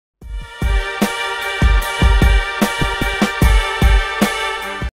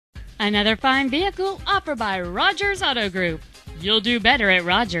Another fine vehicle offered by Rogers Auto Group. You'll do better at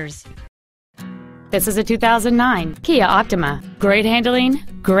Rogers. This is a 2009 Kia Optima. Great handling,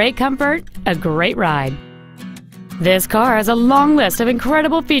 great comfort, a great ride. This car has a long list of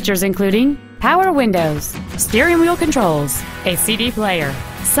incredible features including power windows, steering wheel controls, a CD player,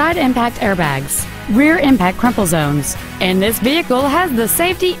 side impact airbags, rear impact crumple zones, and this vehicle has the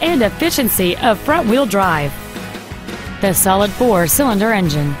safety and efficiency of front-wheel drive. The solid 4-cylinder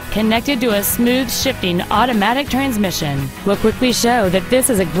engine, connected to a smooth shifting automatic transmission, will quickly show that this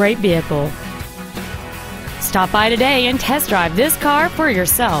is a great vehicle. Stop by today and test drive this car for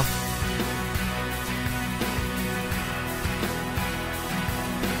yourself.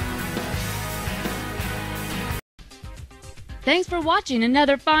 Thanks for watching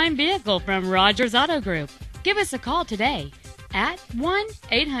another fine vehicle from Rogers Auto Group. Give us a call today at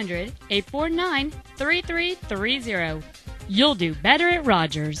 1-800-849-3330. You'll do better at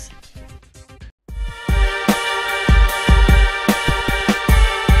Rogers.